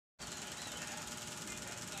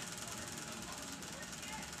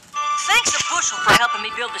special for helping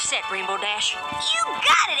me build the set, Rainbow Dash. You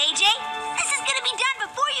got it, AJ. This is gonna be done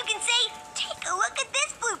before you can say, take a look at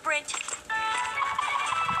this blueprint.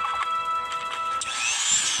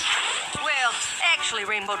 Well, actually,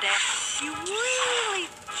 Rainbow Dash, you really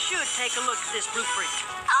should take a look at this blueprint.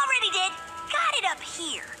 Already did. Got it up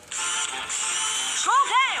here. Slow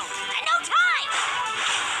down! No time!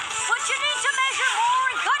 But you need to measure more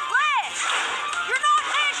and cut glass. You're not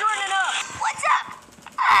measuring enough. What's up?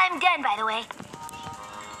 I'm done, by the way.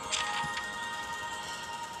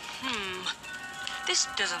 This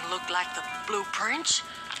doesn't look like the blueprints.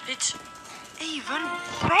 It's even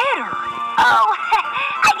better. Oh,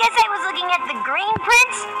 I guess I was looking at the green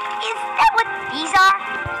prints. Is that what these are?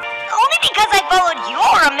 Only because I followed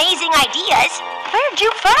your amazing ideas. Where'd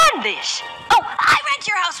you find this? Oh, I rent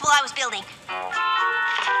your house while I was building.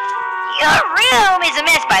 Your room is a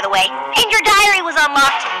mess, by the way, and your diary was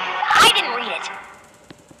unlocked. I didn't read it.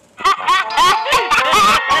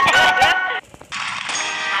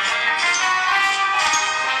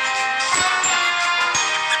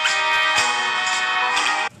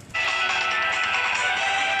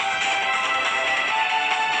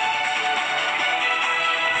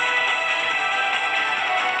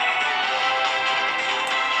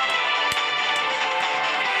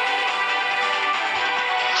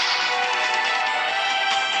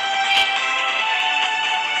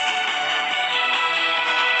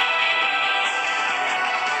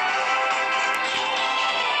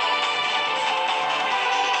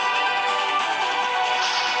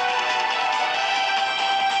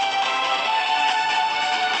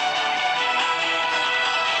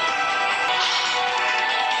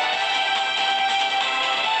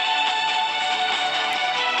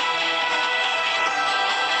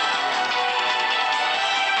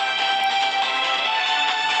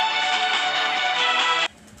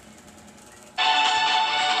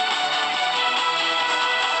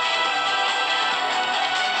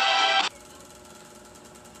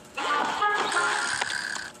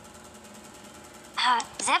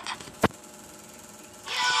 Zip?